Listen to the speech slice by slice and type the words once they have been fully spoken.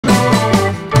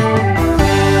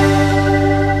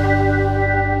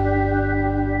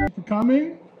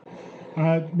coming.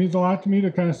 It means a lot to me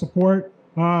to kind of support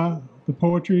the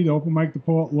poetry, the Open Mic, the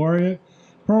Poet Laureate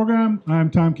Program. I'm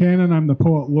Tom Cannon. I'm the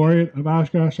Poet Laureate of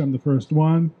Oshkosh. I'm the first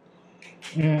one.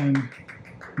 And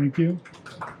thank you.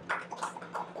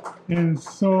 And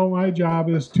so my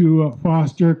job is to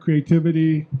foster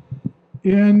creativity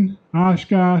in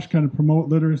Oshkosh, kind of promote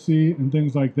literacy and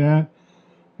things like that.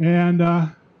 And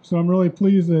so I'm really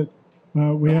pleased that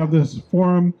we have this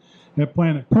forum at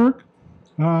Planet Perk.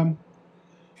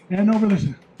 And over this,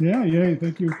 yay,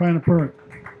 thank you, Planet Perk.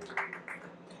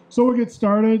 So we'll get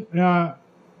started. I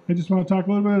just want to talk a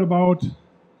little bit about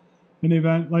an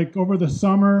event. Like over the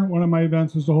summer, one of my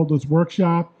events was to hold this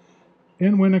workshop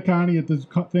in Winneconne at this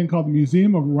thing called the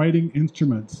Museum of Writing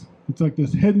Instruments. It's like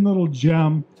this hidden little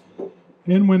gem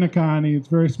in Winneconne. It's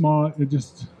very small.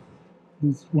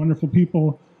 These wonderful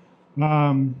people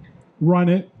run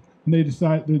it, and they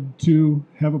decided to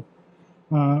have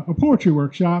a poetry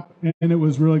workshop, and it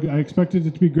was really good. I expected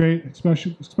it to be great,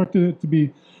 especially expected it to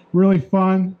be really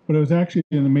fun, but it was actually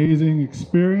an amazing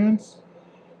experience.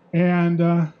 And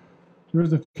there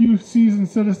was a few seasoned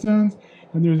citizens,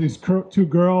 and there was these two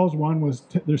girls. One was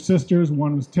their sisters,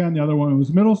 one was 10, the other one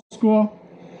was middle school.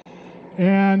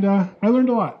 And I learned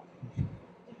a lot.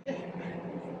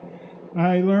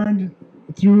 I learned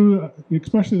through,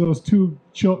 especially those two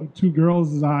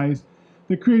girls' eyes,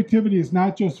 that creativity is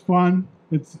not just fun.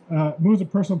 It moves a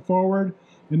person forward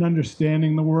in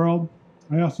understanding the world.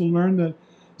 I also learned that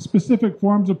specific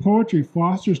forms of poetry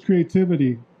fosters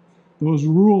creativity. Those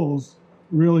rules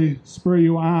really spur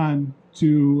you on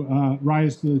to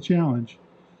rise to the challenge.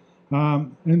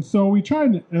 And so we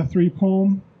tried an F3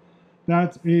 poem.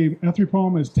 F3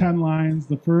 poem is 10 lines.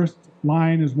 The first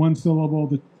line is 1 syllable.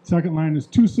 The second line is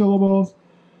 2 syllables,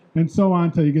 and so on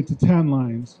until you get to 10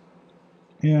 lines.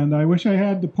 And I wish I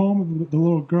had the poem of the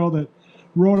little girl that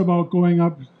wrote about going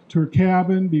up to her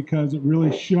cabin, because it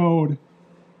really showed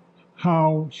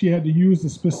how she had to use the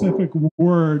specific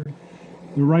word,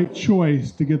 the right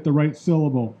choice, to get the right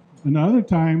syllable. And other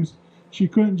times, she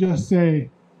couldn't just say,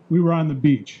 "We were on the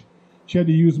beach." She had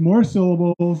to use more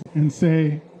syllables and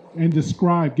say, and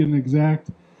describe, get an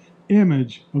exact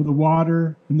image of the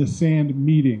water and the sand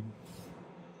meeting.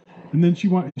 And then she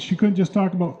couldn't just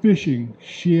talk about fishing.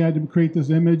 She had to create this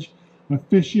image of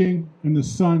fishing and the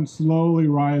sun slowly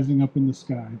rising up in the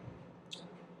sky.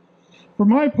 For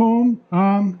my poem,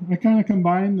 I kind of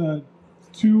combined the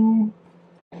two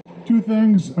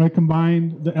things. I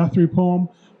combined the F3 poem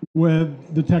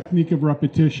with the technique of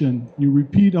repetition. You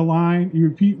repeat a line, you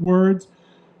repeat words,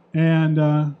 and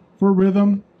for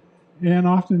rhythm, and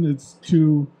often it's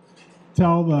to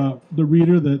tell the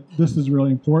reader that this is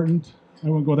really important. I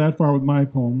won't go that far with my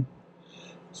poem.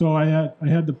 So I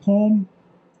had the poem,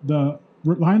 the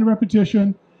line of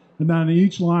repetition, and then on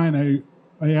each line I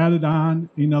added on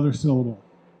another syllable.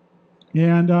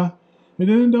 And it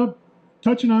ended up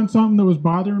touching on something that was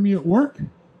bothering me at work.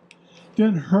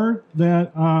 Didn't hurt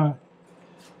that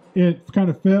it kind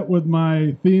of fit with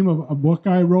my theme of a book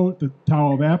I wrote, The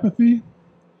Tao of Apathy.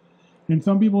 And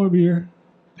some people would be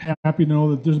happy to know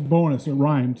that there's a bonus, it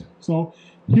rhymed. So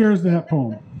here's that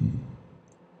poem.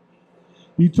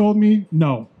 You told me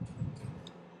no.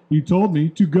 You told me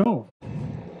to go.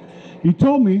 You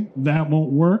told me that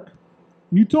won't work.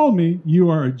 You told me you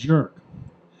are a jerk.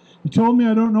 You told me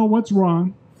I don't know what's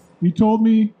wrong. You told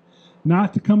me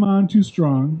not to come on too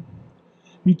strong.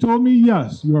 You told me,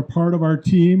 yes, you are part of our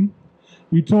team.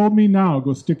 You told me now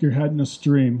go stick your head in a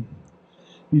stream.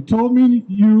 You told me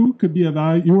you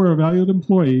were a valued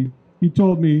employee. You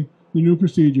told me the new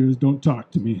procedures don't talk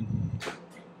to me.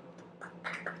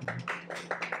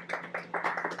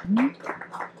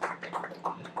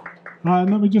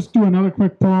 Let me just do another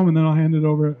quick poem, and then I'll hand it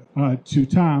over to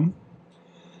Tom.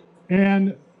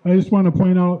 And I just want to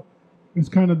point out, it's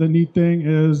kind of the neat thing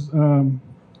is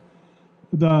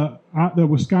the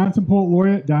Wisconsin Poet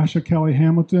Laureate, Dasha Kelly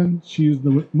Hamilton. She's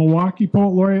the Milwaukee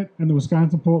Poet Laureate and the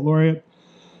Wisconsin Poet Laureate.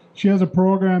 She has a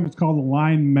program, it's called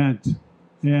Alignment.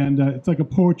 And it's like a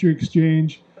poetry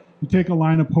exchange. You take a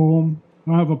line of poem,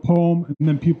 I have a poem, and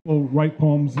then people write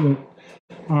poems that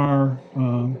are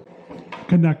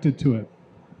connected to it.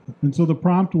 And so the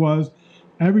prompt was,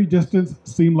 every distance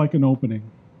seemed like an opening.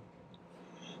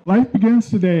 Life begins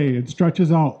today and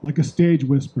stretches out like a stage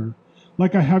whisper,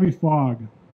 like a heavy fog.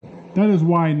 That is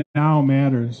why now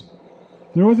matters.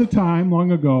 There was a time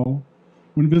long ago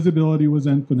when visibility was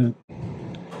infinite.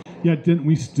 Yet didn't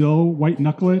we still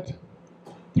white-knuckle it?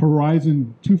 The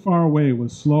horizon too far away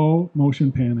was slow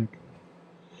motion panic.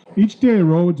 Each day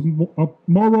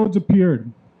more roads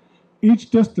appeared.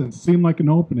 Each distance seemed like an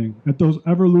opening at those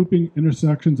ever-looping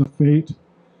intersections of fate.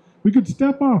 We could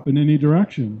step off in any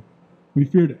direction. We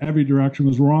feared every direction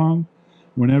was wrong,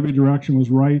 when every direction was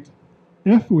right,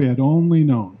 if we had only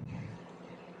known.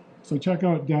 So check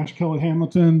out Dash Kelly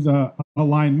Hamilton's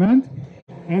alignment.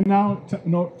 And now,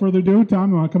 no further ado,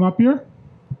 Tom, you want to come up here?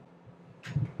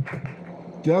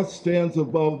 Death stands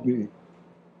above me,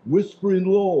 whispering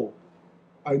low,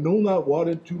 I know not what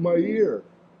into my ear.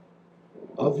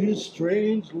 Of his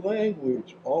strange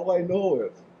language, all I know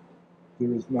is,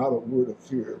 there is not a word of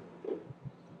fear.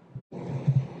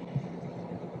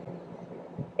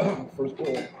 First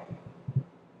poem.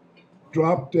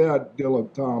 Drop dead,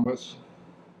 Dylan Thomas.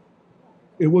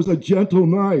 It was a gentle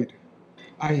night.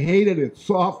 I hated its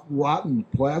soft, rotten,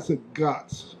 placid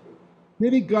guts.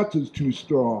 Maybe guts is too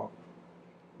strong.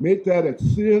 Make that a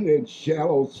thin and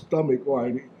shallow stomach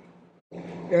lining.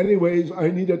 Anyways, I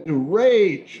needed to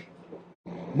rage.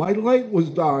 My light was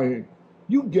dying.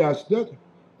 You guessed it.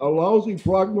 A lousy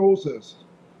prognosis,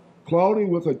 cloudy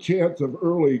with a chance of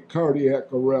early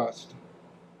cardiac arrest.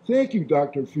 Thank you,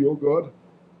 Dr. Feelgood.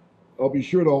 I'll be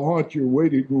sure to haunt your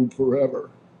waiting room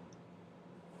forever.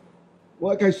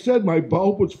 Like I said, my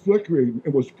bulb was flickering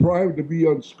and was primed to be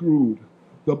unscrewed.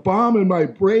 The bomb in my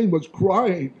brain was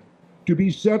crying to be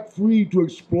set free to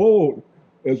explode,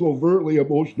 as overtly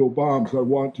emotional bombs are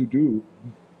wont to do.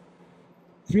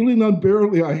 Feeling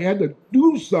unbearably I had to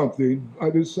do something, I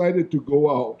decided to go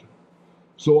out.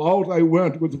 So out I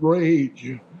went with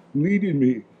rage, leading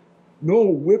me, no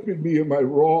whipping me in my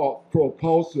raw,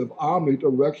 propulsive,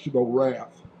 omnidirectional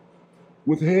wrath.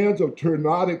 With hands of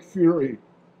tornadic fury,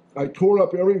 I tore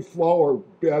up every flower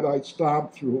bed I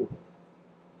stomped through.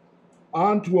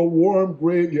 Onto a warm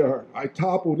graveyard, I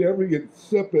toppled every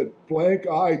insipid,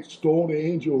 blank-eyed stone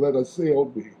angel that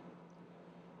assailed me.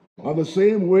 On the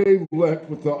same wavelength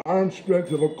with the arm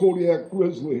strength of a Kodiak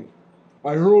grizzly,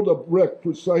 I hurled a brick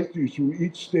precisely through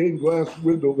each stained glass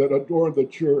window that adorned the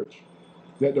church,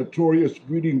 that notorious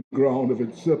breeding ground of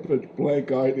insipid,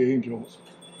 blank-eyed angels.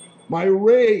 My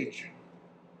rage,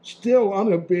 still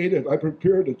unabated, I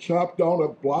prepared to chop down a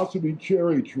blossoming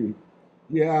cherry tree.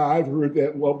 Yeah, I've heard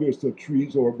that loveliest of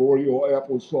trees or arboreal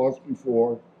applesauce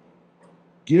before.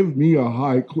 Give me a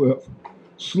high cliff,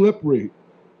 slippery,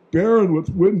 barren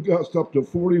with wind gusts up to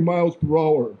 40 miles per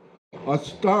hour, a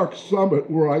stark summit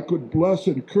where I could bless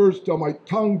and curse till my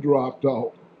tongue dropped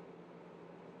out.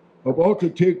 About to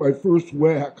take my first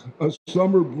whack, a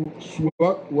summer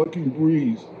sweat-looking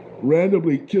breeze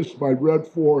randomly kissed my red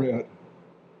forehead.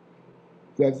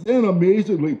 That then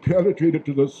amazingly penetrated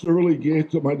to the surly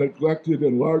gates of my neglected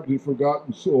and largely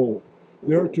forgotten soul,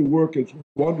 there to work its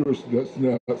wondrousness.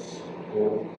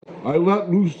 I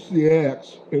let loose the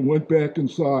axe and went back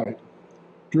inside,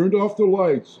 turned off the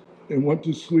lights, and went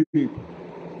to sleep,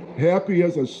 happy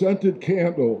as a scented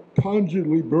candle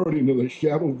pungently burning in the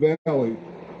shadow valley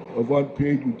of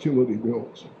unpaid utility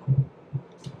bills.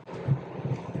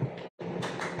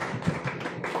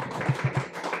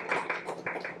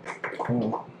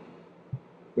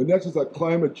 The next is a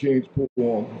climate change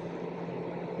poem.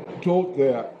 Told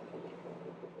that.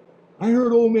 I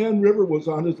heard Old Man River was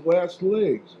on his last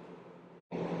legs.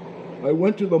 I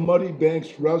went to the Muddy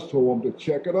Banks rest home to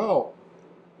check it out.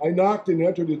 I knocked and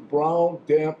entered his brown,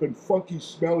 damp, and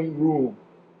funky-smelling room.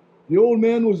 The old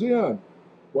man was in,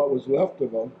 what was left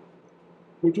of him,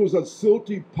 which was a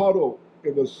silty puddle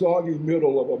in the soggy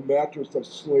middle of a mattress of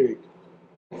slate.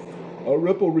 A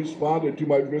ripple responded to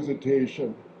my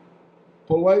visitation.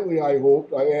 Politely, I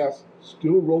hoped, I asked,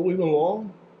 still rolling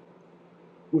along?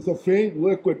 With a faint,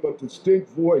 liquid, but distinct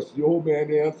voice, the old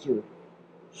man answered,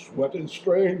 sweat and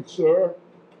strain, sir,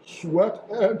 sweat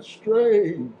and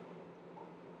strain.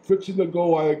 Fixing to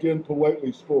go, I again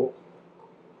politely spoke.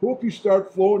 Hope you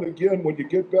start flowing again when you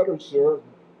get better, sir.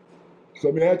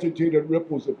 Some agitated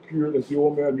ripples appeared as the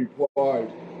old man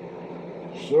replied,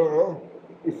 sir,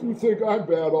 if you think I'm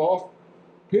bad off,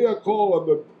 pay a call on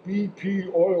the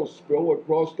BP oil spill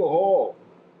across the hall.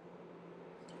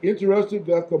 Interested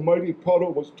that the mighty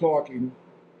puddle was talking,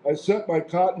 I set my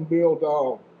cotton bale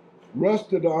down,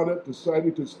 rested on it,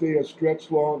 decided to stay a stretch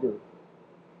longer.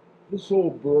 This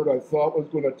old bird, I thought, was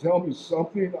going to tell me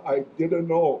something I didn't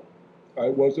know. I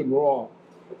wasn't wrong.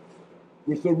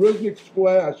 With the rhythmic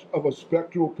splash of a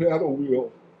spectral paddle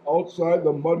wheel outside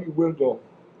the muddy window,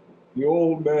 the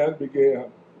old man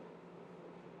began.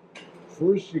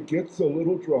 First, you gets a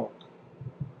little drunk.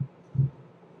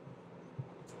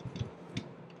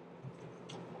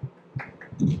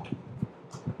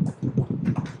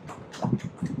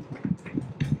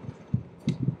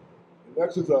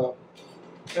 Next is a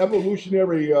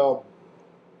evolutionary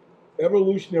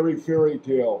fairy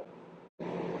tale,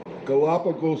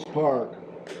 Galapagos Park.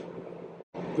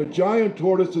 The giant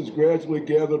tortoises gradually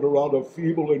gathered around a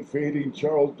feeble and fading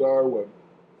Charles Darwin.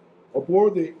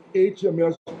 Aboard the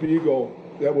HMS Beagle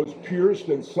that was pierced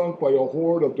and sunk by a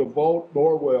horde of devout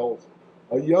Norwales,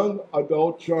 a young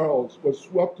adult Charles was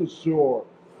swept ashore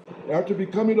after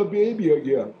becoming a baby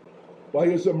again by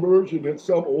his immersion in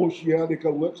some oceanic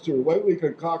elixir lightly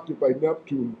concocted by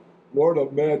Neptune, lord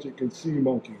of magic and sea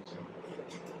monkeys.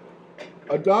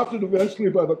 Adopted eventually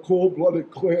by the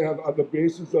cold-blooded clan on the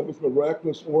basis of his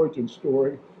miraculous origin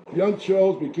story, young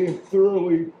Charles became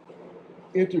thoroughly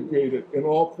integrated in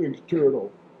all things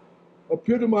turtle.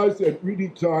 Epitomized that greedy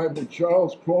time when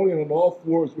Charles, crawling on all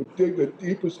fours, would dig the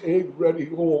deepest egg-ready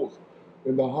holes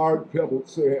in the hard pebbled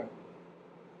sand.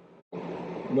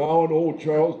 Now an old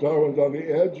Charles Darwin's on the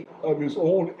edge of his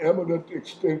own imminent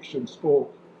extinction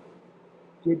spoke.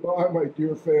 Goodbye, my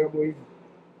dear family.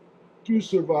 Do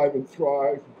survive and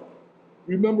thrive.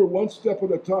 Remember one step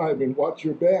at a time and watch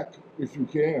your back if you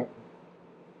can.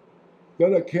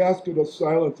 Then a casket of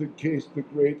silence encased the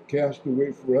great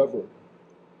castaway forever.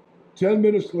 10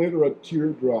 minutes later, a tear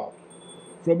dropped.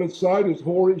 From inside his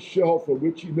hoary shell from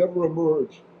which he never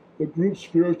emerged, the group's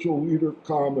spiritual leader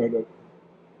commented,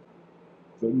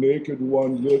 "The naked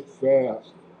one lived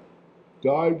fast,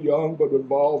 died young but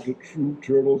evolved a true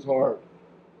turtle's heart.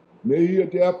 May he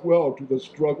adapt well to the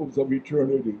struggles of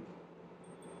eternity."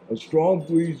 A strong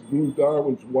breeze blew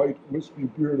Darwin's white, wispy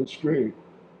beard astray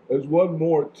as one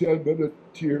more 10-minute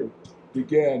tear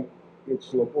began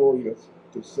its laborious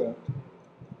descent.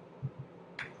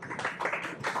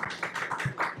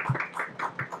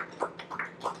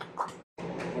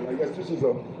 And I guess this is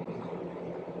a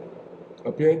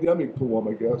pandemic poem,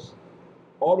 I guess.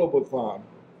 Autobathon.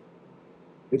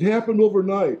 It happened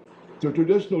overnight, the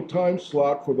traditional time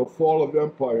slot for the fall of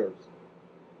empires.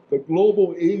 The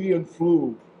global avian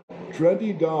flu,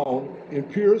 trending down,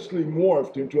 imperiously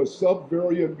morphed into a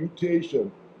subvariant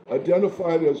mutation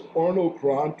identified as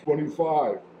Omicron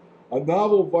 25, a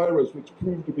novel virus which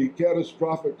proved to be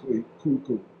catastrophically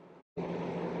cuckoo.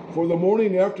 For the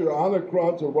morning after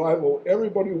Omicron's arrival,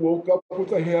 everybody woke up with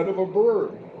the head of a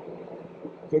bird.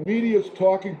 The media's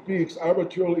talking beaks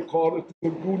arbitrarily called it the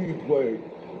Goonie plague,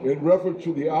 in reference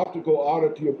to the optical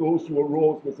oddity of those who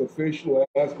arose with the facial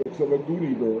aspects of a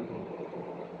Goonie bird.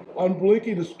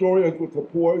 Unblinking historians with the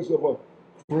poise of a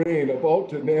brain about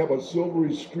to nab a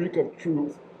silvery streak of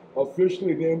truth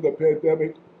officially named the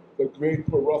pandemic the Great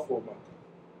Berufflement.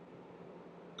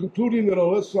 Concluding that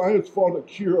unless science found a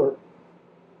cure,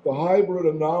 the hybrid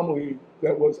anomaly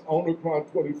that was Omicron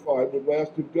 25 would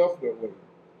last indefinitely.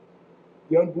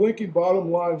 The unblinking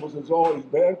bottom line was, as always,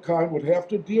 mankind would have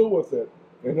to deal with it,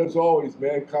 and as always,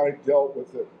 mankind dealt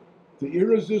with it. The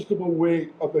irresistible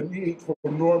weight of the need for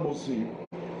normalcy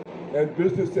and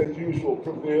business as usual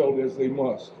prevailed as they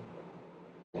must.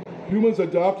 Humans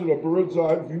adopted a bird's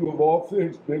eye view of all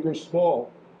things, big or small,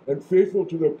 and faithful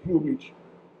to their plumage,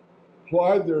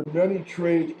 plied their many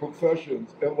trades,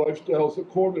 professions, and lifestyles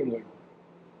accordingly.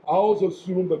 Owls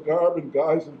assumed the garb and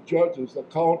guise of judges,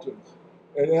 accountants,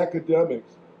 and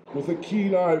academics, with a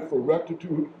keen eye for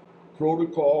rectitude,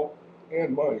 protocol,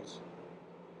 and mice.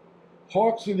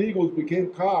 Hawks and eagles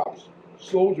became cops,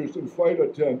 soldiers, and flight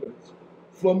attendants.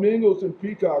 Flamingos and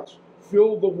peacocks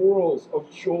filled the worlds of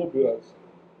showbiz.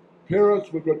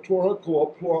 Parrots with rhetorical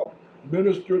aplomb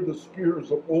ministered the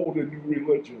spears of old and new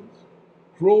religions.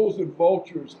 Crows and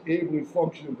vultures ably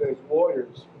functioned as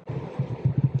lawyers.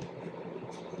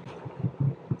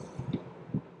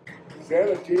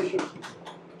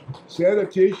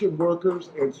 Sanitation workers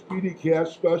and speedy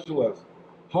cash specialists,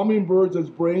 hummingbirds as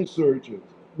brain surgeons,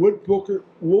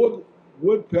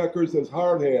 woodpeckers as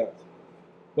hard hats.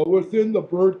 But within the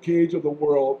bird cage of the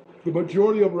world, the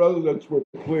majority of residents were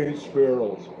plain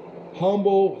sparrows,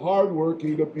 humble,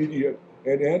 hardworking, obedient,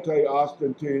 and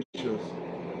anti-ostentatious.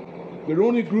 Their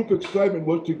only group excitement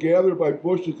was to gather by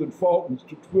bushes and fountains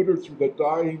to twitter through the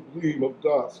dying gleam of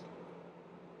dusk.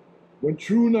 When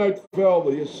true night fell,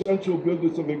 the essential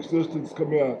business of existence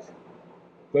commenced.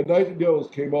 The nightingales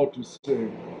came out to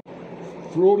sing,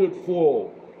 throated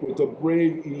full with the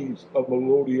brave ease of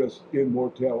melodious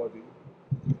immortality.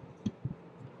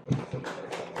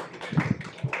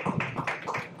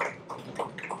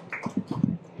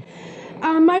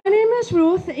 My name is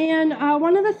Ruth, and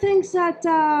one of the things that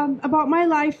about my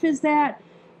life is that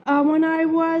when I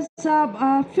was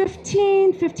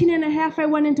 15 and a half, I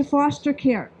went into foster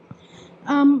care.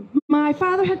 My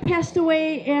father had passed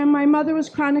away, and my mother was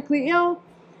chronically ill,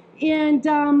 and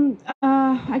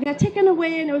I got taken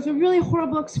away, and it was a really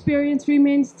horrible experience.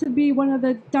 Remains to be one of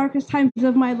the darkest times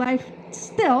of my life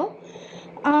still.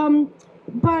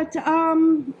 But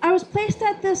I was placed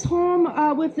at this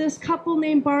home with this couple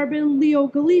named Barb and Leo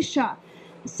Galicia.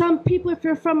 Some people, if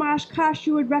you're from Oshkosh,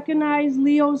 you would recognize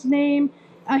Leo's name.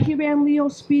 He ran Leo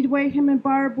Speedway. Him and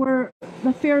Barb were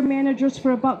the fair managers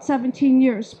for about 17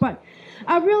 years. But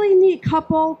a really neat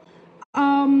couple.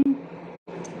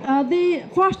 They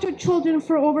fostered children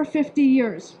for over 50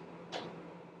 years.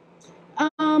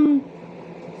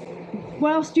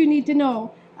 What else do you need to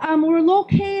know? We're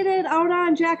located out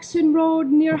on Jackson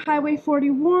Road near Highway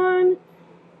 41.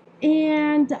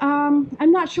 And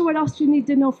I'm not sure what else you need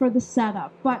to know for the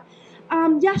setup. But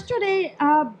yesterday,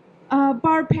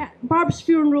 Barb's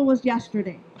funeral was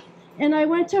yesterday. And I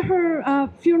went to her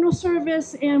funeral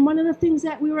service, and one of the things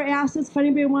that we were asked is if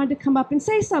anybody wanted to come up and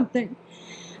say something.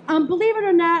 Believe it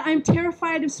or not, I'm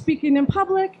terrified of speaking in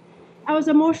public. I was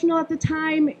emotional at the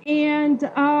time, and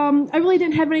I really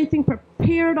didn't have anything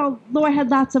prepared, although I had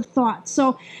lots of thoughts.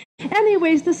 So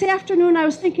anyways, this afternoon I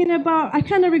was thinking about, I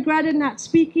kind of regretted not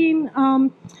speaking,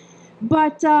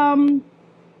 but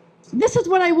this is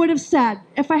what I would have said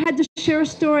if I had to share a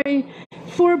story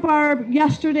for Barb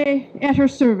yesterday at her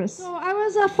service. So I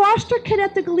was a foster kid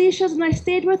at the Galicias, and I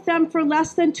stayed with them for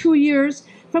less than 2 years,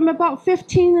 from about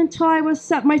 15 until I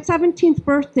was my 17th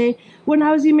birthday, when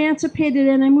I was emancipated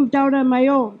and I moved out on my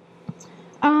own.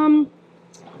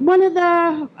 One of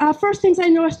the first things I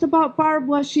noticed about Barb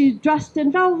was she dressed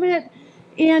in velvet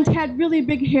and had really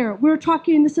big hair. We were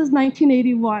talking, this is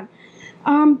 1981.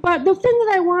 But the thing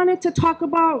that I wanted to talk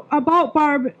about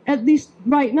Barb, at least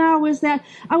right now, is that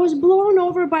I was blown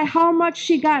over by how much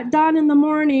she got done in the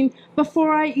morning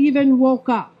before I even woke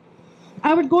up.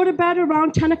 I would go to bed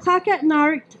around 10 o'clock at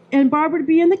night, and Barb would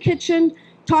be in the kitchen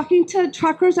talking to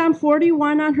truckers on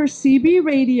 41 on her CB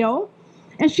radio,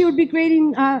 and she would be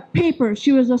grading papers.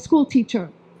 She was a school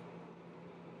teacher.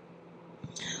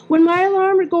 When my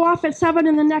alarm would go off at 7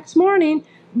 in the next morning,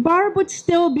 Barb would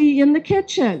still be in the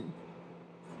kitchen,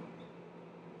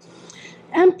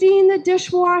 emptying the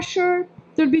dishwasher.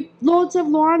 There'd be loads of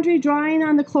laundry drying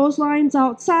on the clotheslines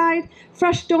outside,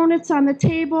 fresh donuts on the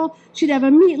table. She'd have a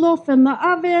meatloaf in the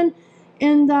oven,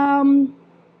 and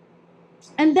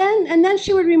then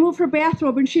she would remove her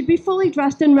bathrobe, and she'd be fully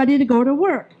dressed and ready to go to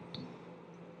work.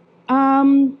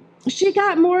 She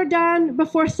got more done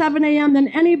before 7 a.m. than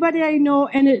anybody I know,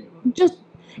 and it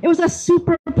was a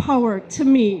superpower to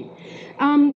me.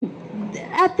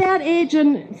 At that age,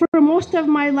 and for most of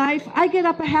my life, I get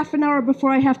up a half an hour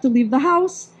before I have to leave the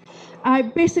house. I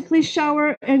basically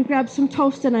shower and grab some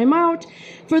toast, and I'm out.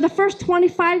 For the first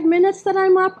 25 minutes that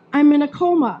I'm up, I'm in a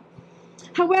coma.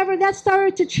 However, that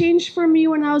started to change for me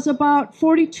when I was about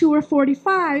 42 or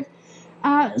 45.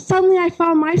 Suddenly I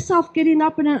found myself getting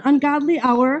up in an ungodly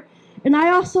hour, and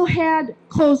I also had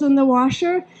clothes in the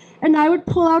washer, and I would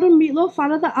pull out a meatloaf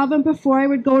out of the oven before I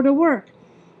would go to work.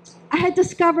 I had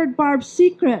discovered Barb's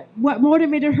secret, what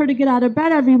motivated her to get out of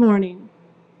bed every morning: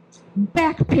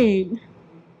 back pain.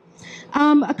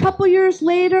 A couple years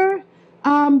later,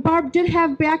 Barb did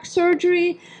have back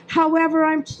surgery. However,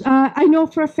 I know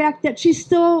for a fact that she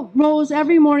still rose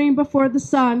every morning before the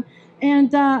sun.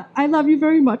 And I love you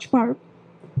very much, Barb.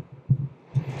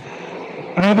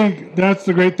 I think that's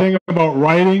the great thing about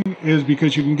writing, is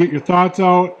because you can get your thoughts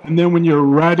out, and then when you're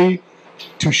ready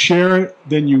to share it,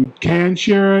 then you can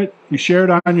share it. You share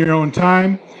it on your own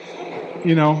time,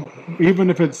 you know, even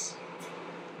if it's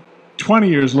 20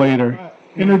 years later.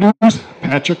 Introduce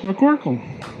Patrick McCorkle.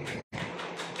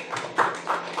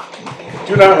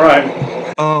 Do not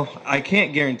rhyme. Oh, I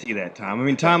can't guarantee that, Tom. I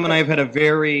mean, Tom and I have had a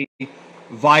very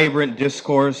vibrant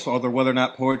discourse over whether or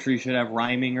not poetry should have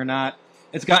rhyming or not.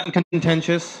 It's gotten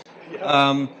contentious.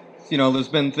 You know, there's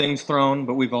been things thrown,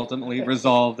 but we've ultimately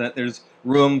resolved that there's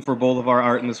room for both of our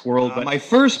art in this world. But my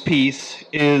first piece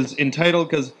is entitled,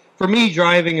 because for me,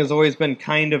 driving has always been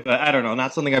kind of, I don't know,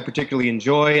 not something I particularly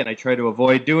enjoy and I try to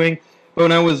avoid doing. But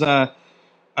when I was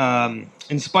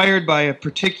inspired by a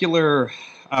particular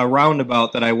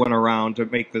roundabout that I went around to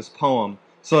make this poem.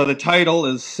 So the title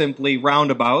is simply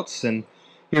Roundabouts, and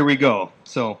here we go.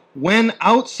 So, when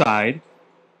outside,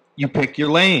 you pick your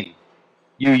lane.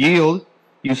 You yield,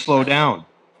 you slow down.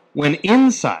 When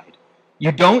inside,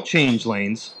 you don't change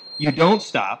lanes, you don't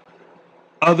stop.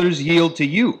 Others yield to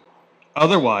you.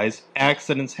 Otherwise,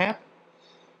 accidents happen.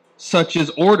 Such is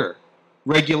order,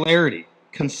 regularity,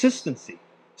 consistency.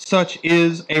 Such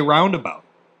is a roundabout.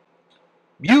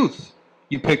 Youth,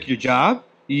 you pick your job,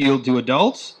 you yield to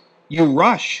adults, you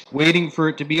rush, waiting for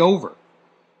it to be over.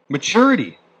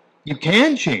 Maturity, you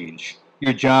can change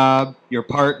your job, your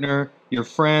partner, your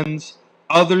friends.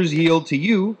 Others yield to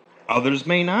you, others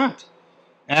may not.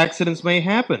 Accidents may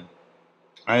happen.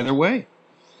 Either way.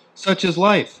 Such is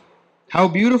life. How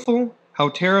beautiful, how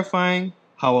terrifying,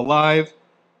 how alive,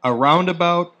 a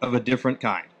roundabout of a different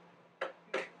kind.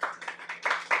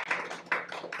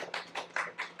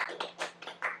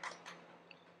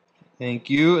 Thank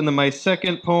you. And then my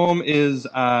second poem is,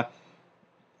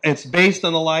 it's based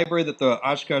on the library that the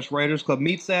Oshkosh Writers Club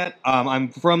meets at. I'm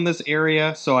from this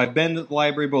area, so I've been to the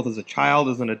library both as a child,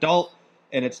 as an adult,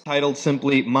 and it's titled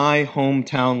simply My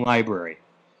Hometown Library.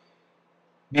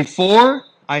 Before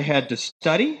I had to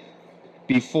study,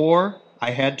 before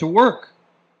I had to work,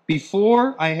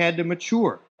 before I had to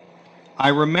mature, I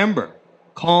remember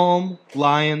calm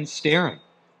lions staring.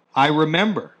 I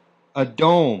remember a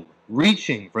dome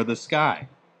reaching for the sky.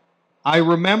 I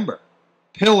remember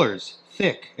pillars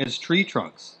thick as tree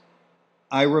trunks.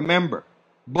 I remember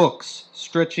books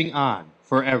stretching on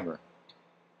forever.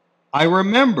 I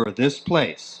remember this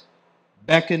place,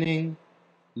 beckoning,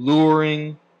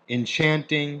 luring,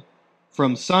 enchanting,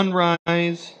 from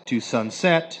sunrise to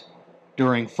sunset,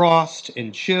 during frost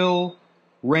and chill,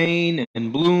 rain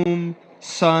and bloom,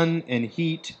 sun and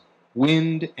heat,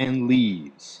 wind and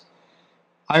leaves.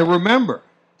 I remember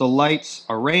the lights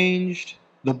arranged,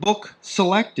 the book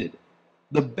selected,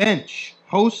 the bench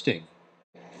hosting,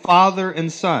 father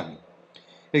and son,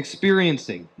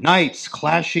 experiencing nights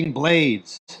clashing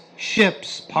blades,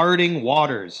 ships parting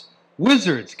waters,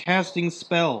 wizards casting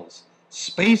spells,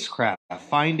 spacecraft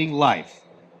finding life,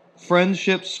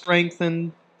 friendships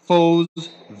strengthened, foes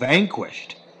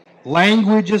vanquished,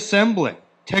 language assembling,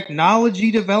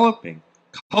 technology developing,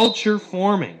 culture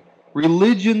forming,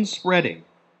 religion spreading,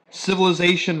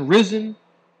 civilization risen,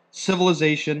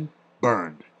 civilization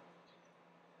burned.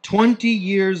 20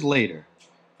 years later,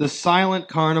 the silent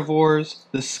carnivores,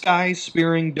 the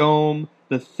sky-spearing dome,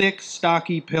 the thick,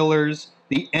 stocky pillars,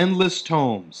 the endless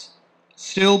tomes,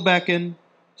 still beckon,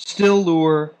 still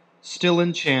lure, still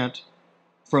enchant,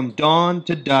 from dawn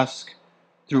to dusk,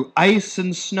 through ice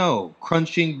and snow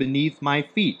crunching beneath my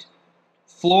feet,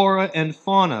 flora and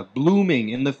fauna blooming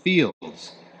in the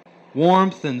fields,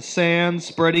 warmth and sand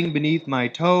spreading beneath my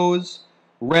toes,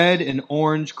 red and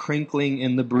orange crinkling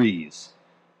in the breeze.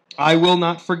 I will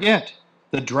not forget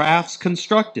the drafts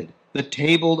constructed, the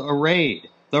tabled arrayed,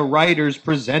 the writers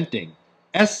presenting,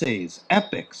 essays,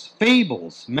 epics,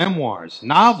 fables, memoirs,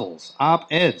 novels,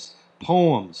 op-eds,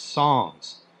 poems,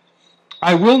 songs.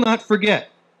 I will not forget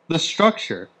the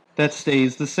structure that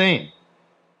stays the same.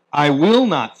 I will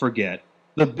not forget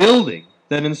the building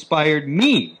that inspired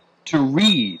me to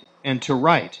read and to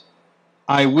write.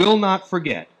 I will not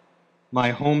forget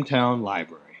my hometown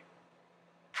library.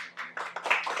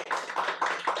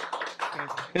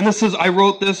 And this is, I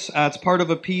wrote this, it's part of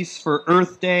a piece for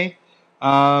Earth Day.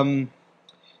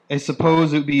 I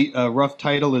suppose it would be a rough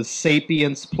title is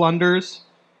Sapience Plunders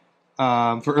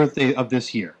for Earth Day of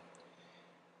this year.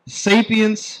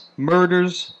 Sapience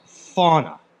murders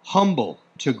fauna, humble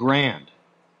to grand.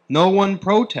 No one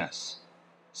protests.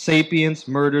 Sapience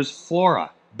murders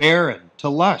flora, barren to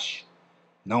lush.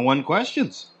 No one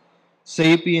questions.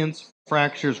 Sapience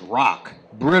fractures rock,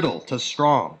 brittle to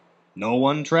strong. No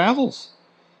one travels.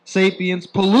 Sapience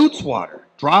pollutes water,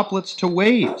 droplets to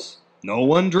waves. No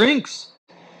one drinks.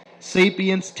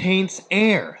 Sapience taints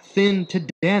air, thin to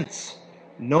dense.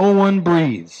 No one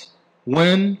breathes.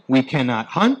 When we cannot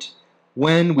hunt,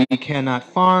 when we cannot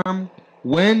farm,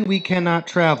 when we cannot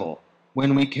travel,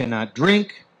 when we cannot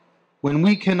drink, when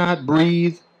we cannot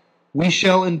breathe, we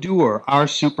shall endure our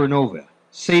supernova.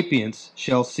 Sapience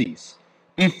shall cease.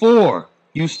 Before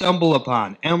you stumble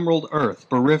upon emerald earth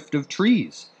bereft of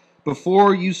trees,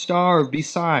 before you starve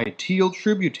beside teal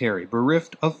tributary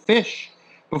bereft of fish,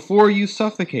 before you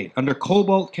suffocate under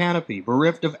cobalt canopy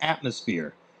bereft of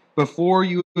atmosphere, before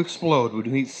you explode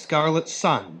beneath scarlet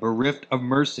sun bereft of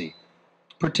mercy,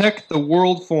 protect the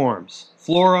world forms,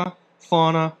 flora,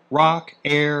 fauna, rock,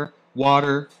 air,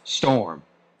 water, storm,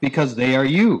 because they are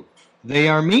you, they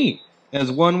are me,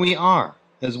 as one we are,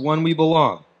 as one we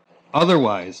belong.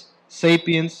 Otherwise,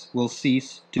 sapience will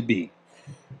cease to be.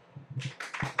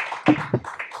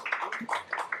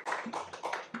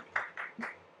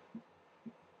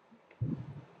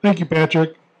 Thank you,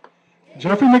 Patrick.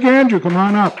 Jeffrey McAndrews, come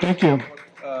on up. Thank you.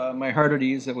 My Heart at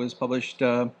Ease that was published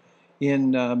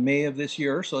in May of this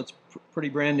year, so it's pretty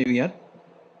brand new yet.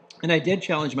 And I did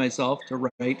challenge myself to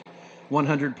write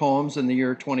 100 poems in the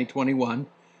year 2021.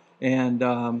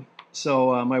 And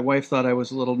so my wife thought I was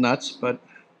a little nuts, but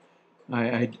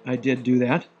I did do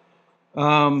that. So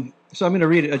I'm going to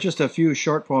read just a few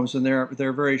short poems, and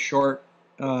they're very short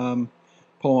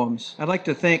poems. I'd like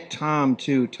to thank Tom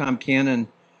Cannon,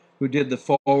 who did the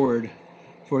foreword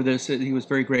for this. He was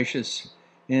very gracious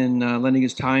in lending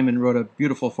his time and wrote a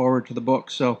beautiful foreword to the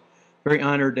book. So very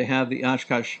honored to have the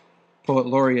Oshkosh Poet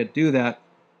Laureate do that.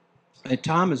 And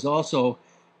Tom has also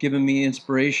given me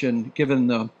inspiration, given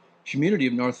the community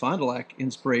of North Fond du Lac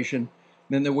inspiration,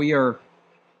 and that we are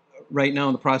right now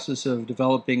in the process of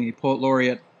developing a Poet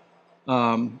Laureate,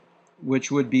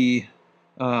 which would be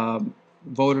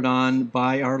voted on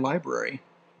by our library.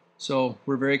 So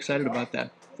we're very excited about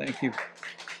that. Thank you.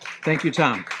 Thank you,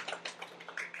 Tom.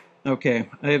 Okay,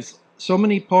 I have so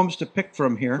many poems to pick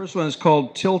from here. First one is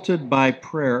called Tilted by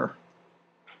Prayer.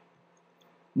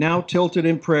 Now tilted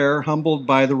in prayer, humbled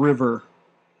by the river,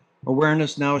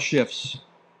 awareness now shifts.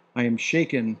 I am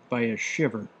shaken by a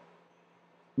shiver.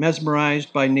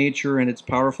 Mesmerized by nature and its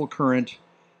powerful current,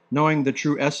 knowing the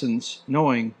true essence,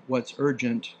 knowing what's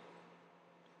urgent.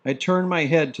 I turn my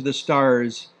head to the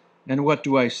stars, and what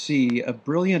do I see? A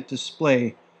brilliant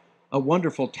display, a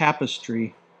wonderful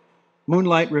tapestry.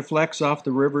 Moonlight reflects off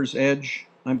the river's edge.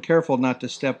 I'm careful not to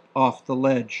step off the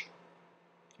ledge.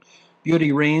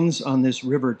 Beauty reigns on this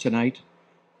river tonight.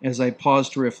 As I pause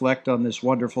to reflect on this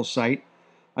wonderful sight,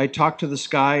 I talk to the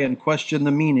sky and question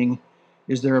the meaning.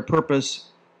 Is there a purpose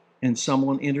and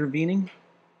someone intervening?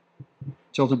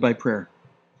 Tilted by Prayer.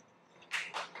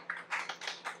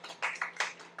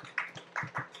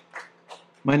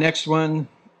 My next one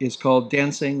is called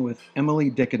Dancing with Emily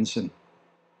Dickinson.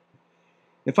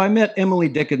 If I met Emily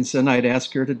Dickinson, I'd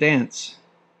ask her to dance.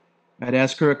 I'd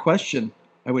ask her a question.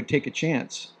 I would take a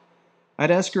chance. I'd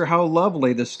ask her how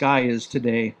lovely the sky is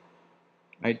today.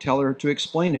 I'd tell her to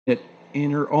explain it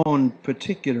in her own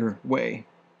particular way.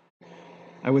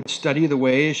 I would study the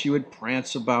way she would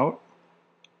prance about.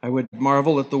 I would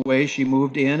marvel at the way she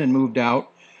moved in and moved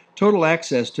out. Total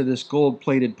access to this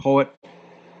gold-plated poet,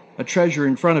 a treasure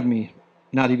in front of me,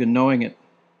 not even knowing it.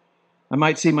 I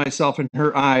might see myself in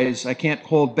her eyes. I can't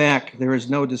hold back. There is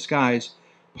no disguise.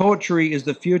 Poetry is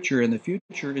the future, and the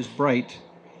future is bright.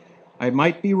 I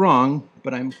might be wrong,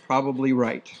 but I'm probably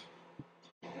right.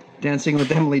 Dancing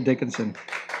with Emily Dickinson.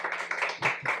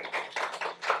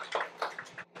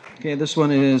 Okay, this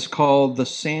one is called The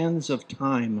Sands of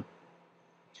Time.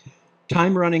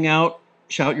 Time running out,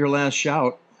 shout your last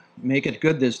shout. Make it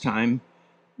good this time.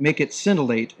 Make it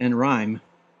scintillate and rhyme.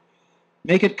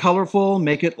 Make it colorful,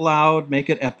 make it loud, make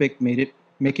it epic, make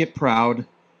it proud.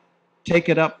 Take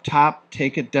it up top,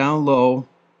 take it down low,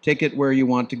 take it where you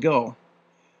want to go.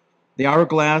 The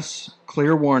hourglass,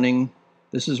 clear warning,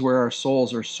 this is where our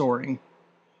souls are soaring.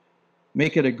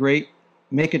 Make it great,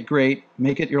 make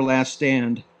it your last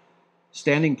stand.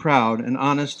 Standing proud, an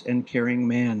honest and caring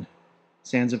man.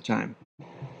 Sands of Time.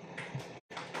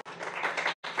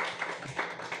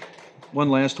 One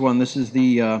last one. This is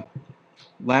the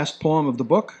last poem of the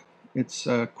book. It's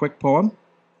a quick poem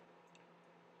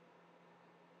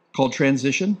called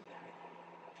Transition.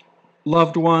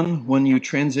 Loved one, when you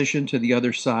transition to the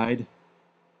other side,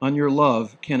 on your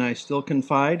love, can I still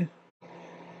confide?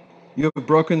 You have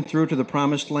broken through to the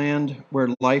promised land where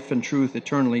life and truth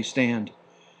eternally stand.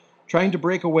 Trying to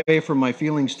break away from my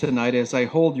feelings tonight as I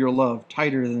hold your love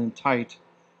tighter than tight.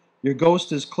 Your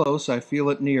ghost is close, I feel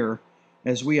it near,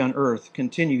 as we on earth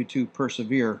continue to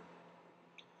persevere.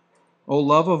 O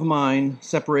love of mine,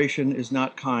 separation is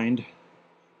not kind,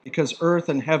 because earth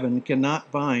and heaven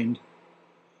cannot bind.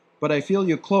 But I feel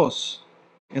you close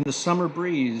in the summer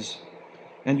breeze,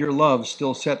 and your love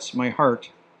still sets my heart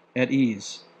at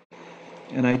ease.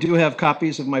 And I do have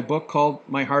copies of my book called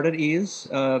My Heart at Ease.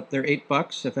 They're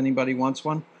 $8 if anybody wants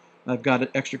one. I've got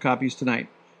extra copies tonight.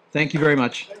 Thank you very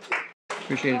much.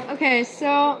 Appreciate it. Okay,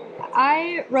 so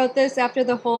I wrote this after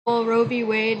the whole Roe v.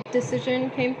 Wade decision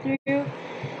came through,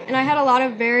 and I had a lot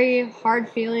of very hard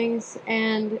feelings,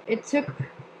 and it took,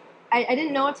 I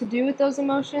didn't know what to do with those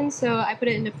emotions, so I put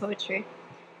it into poetry.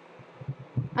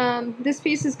 This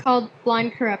piece is called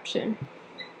Blind Corruption.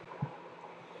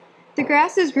 The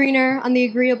grass is greener on the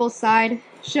agreeable side.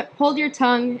 Hold your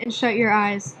tongue and shut your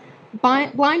eyes.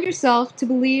 Blind yourself to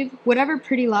believe whatever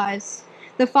pretty lies.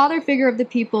 The father figure of the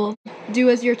people, do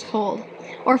as you're told,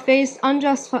 or face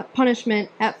unjust punishment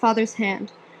at father's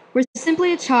hand. We're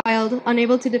simply a child,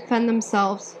 unable to defend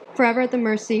themselves, forever at the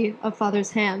mercy of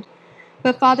father's hand.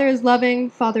 But father is loving,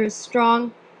 father is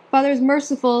strong, father is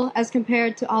merciful as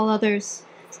compared to all others.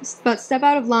 But step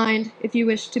out of line if you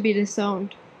wish to be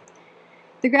disowned.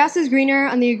 The grass is greener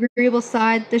on the agreeable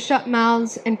side, the shut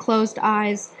mouths and closed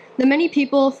eyes, the many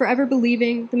people forever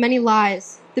believing the many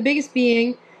lies, the biggest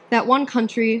being that one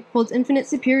country holds infinite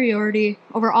superiority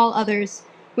over all others,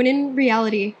 when in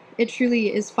reality it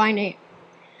truly is finite.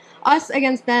 Us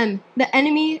against them, the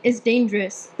enemy is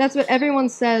dangerous. That's what everyone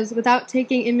says without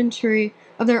taking inventory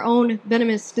of their own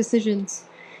venomous decisions.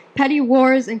 Petty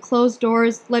wars and closed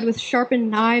doors led with sharpened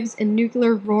knives and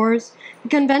nuclear roars. The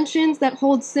conventions that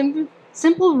hold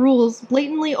simple rules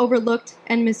blatantly overlooked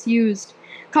and misused.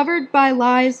 Covered by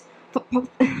lies,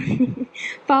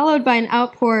 followed by an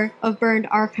outpour of burned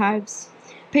archives.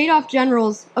 Paid-off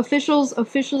generals, officials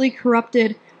officially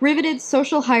corrupted, riveted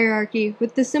social hierarchy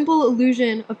with the simple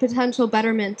illusion of potential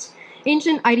betterment.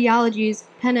 Ancient ideologies,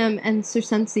 panem and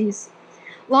circenses.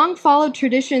 Long-followed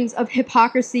traditions of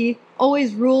hypocrisy,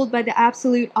 always ruled by the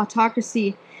absolute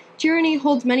autocracy. Tyranny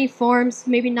holds many forms,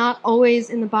 maybe not always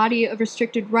in the body of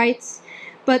restricted rights,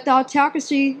 but the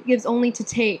autocracy gives only to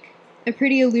take. A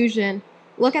pretty illusion.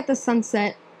 Look at the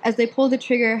sunset as they pull the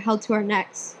trigger held to our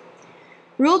necks.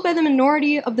 Ruled by the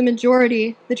minority of the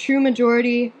majority, the true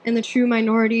majority and the true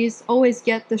minorities always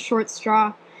get the short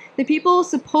straw. The people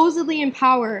supposedly in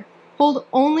power hold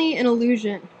only an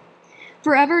illusion,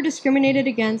 forever discriminated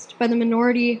against by the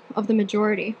minority of the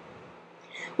majority.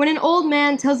 When an old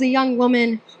man tells a young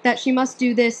woman that she must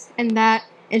do this and that,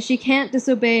 and she can't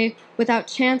disobey without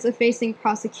chance of facing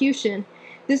prosecution,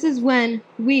 this is when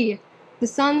we, the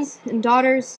sons and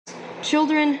daughters,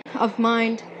 children of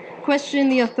mind, question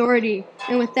the authority,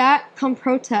 and with that come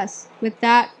protests. With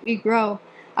that we grow,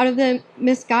 out of the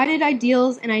misguided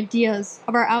ideals and ideas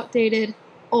of our outdated,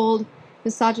 old,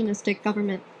 misogynistic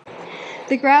government.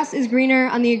 The grass is greener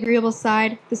on the agreeable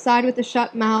side, the side with the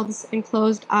shut mouths and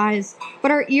closed eyes.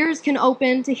 But our ears can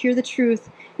open to hear the truth,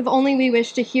 if only we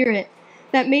wish to hear it.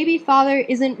 That maybe Father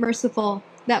isn't merciful,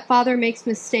 that Father makes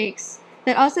mistakes,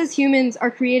 that us as humans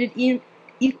are created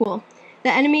equal.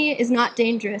 The enemy is not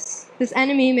dangerous. This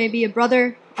enemy may be a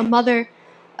brother, a mother,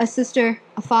 a sister,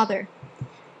 a father.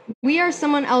 We are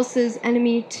someone else's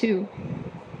enemy too.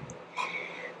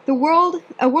 A world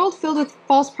filled with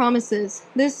false promises.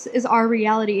 This is our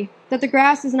reality. That the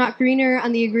grass is not greener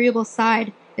on the agreeable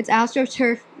side. It's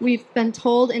astroturf we've been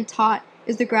told and taught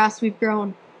is the grass we've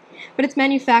grown. But it's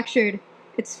manufactured.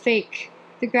 It's fake.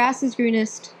 The grass is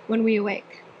greenest when we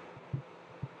awake.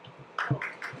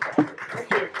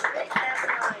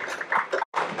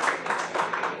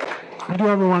 I do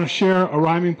ever want to share a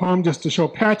rhyming poem just to show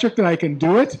Patrick that I can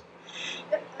do it.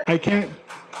 I can't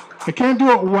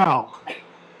do it well.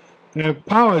 I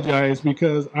apologize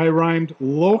because I rhymed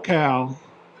locale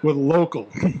with local.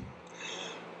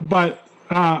 But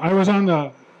I was on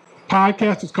the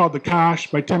podcast. It's called The Kosh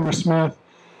by Timber Smith.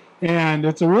 And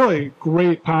it's a really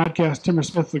great podcast. Timber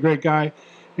Smith's a great guy.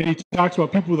 And he talks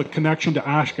about people with a connection to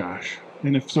Oshkosh.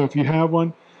 And if you have one,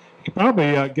 you could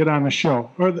probably get on the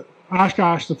show. Or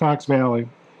Oshkosh, the Fox Valley.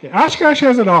 Okay, Oshkosh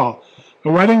has it all.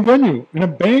 A wedding venue, and a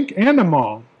bank, and a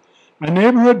mall. A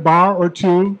neighborhood bar or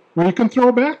two where you can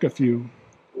throw back a few.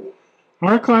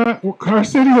 Our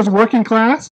city is working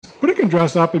class, but it can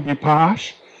dress up and be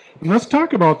posh. And let's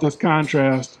talk about this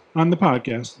contrast on the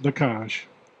podcast, The Kosh.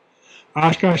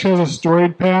 Oshkosh has a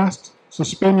storied past, so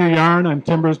spin your yarn on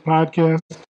Timber's podcast.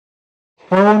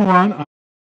 4-1 on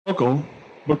local,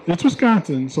 but it's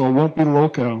Wisconsin, so it won't be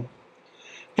local.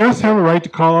 Guests have a right to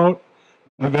call out,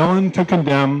 a villain to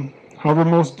condemn. However,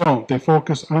 most don't. They don't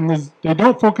focus on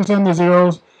the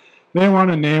zeros. They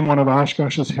want to name one of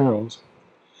Oshkosh's heroes.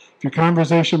 If your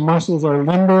conversation muscles are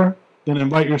limber, then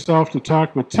invite yourself to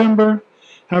talk with Timber.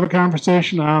 Have a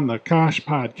conversation on the Kosh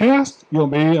podcast. You'll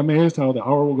be amazed how the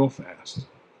hour will go fast.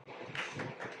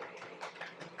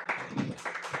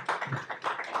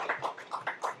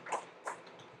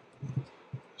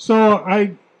 So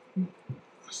I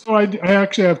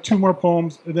actually have two more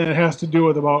poems that it has to do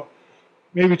with about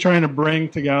maybe trying to bring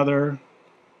together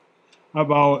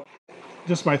about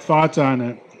just my thoughts on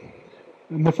it.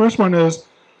 And the first one is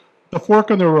the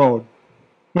fork in the road.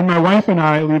 When my wife and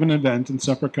I leave an event in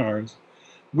separate cars,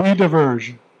 we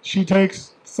diverge. She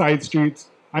takes side streets,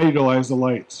 I utilize the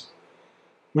lights.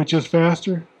 Which is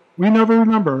faster? We never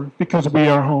remember because we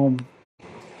are home.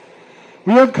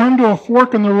 We have come to a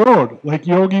fork in the road, like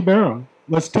Yogi Berra.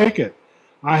 Let's take it.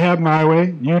 I have my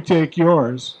way, you take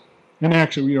yours. And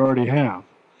actually, we already have.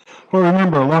 But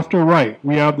remember, left or right,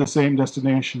 we have the same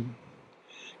destination.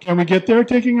 Can we get there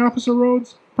taking opposite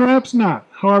roads? Perhaps not.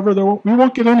 However, we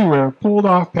won't get anywhere, pulled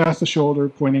off past the shoulder,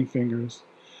 pointing fingers.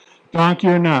 Donkey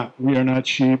or not, we are not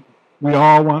sheep. We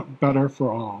all want better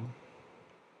for all.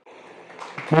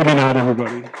 Maybe not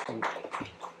everybody.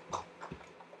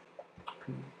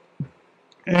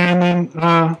 And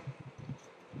then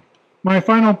my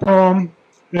final poem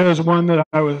is one that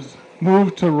I was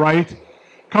moved to write.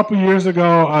 A couple years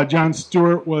ago, Jon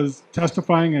Stewart was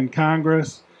testifying in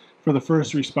Congress for the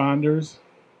first responders.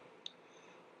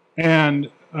 And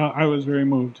I was very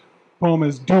moved. The poem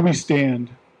is, Do We Stand?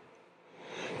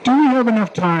 Do we have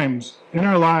enough times in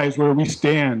our lives where we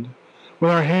stand, with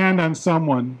our hand on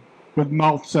someone, with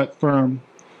mouth set firm,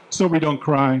 so we don't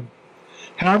cry.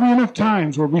 Have we enough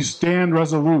times where we stand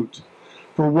resolute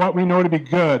for what we know to be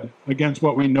good against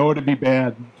what we know to be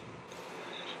bad?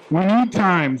 We need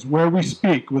times where we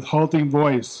speak with halting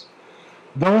voice.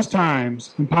 Those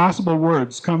times, impossible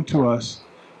words come to us.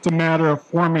 It's a matter of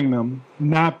forming them,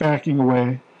 not backing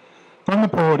away. From the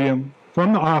podium,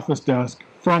 from the office desk,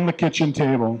 from the kitchen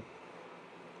table.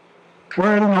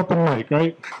 We're at an open mic,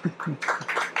 right?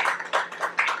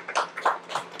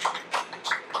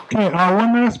 Okay,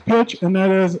 one last pitch, and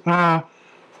that is, we have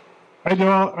a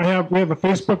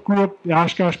Facebook group, the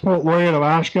Oshkosh Poet Laureate of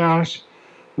Oshkosh,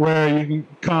 where you can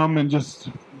come and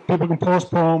people can post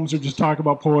poems or just talk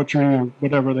about poetry or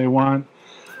whatever they want.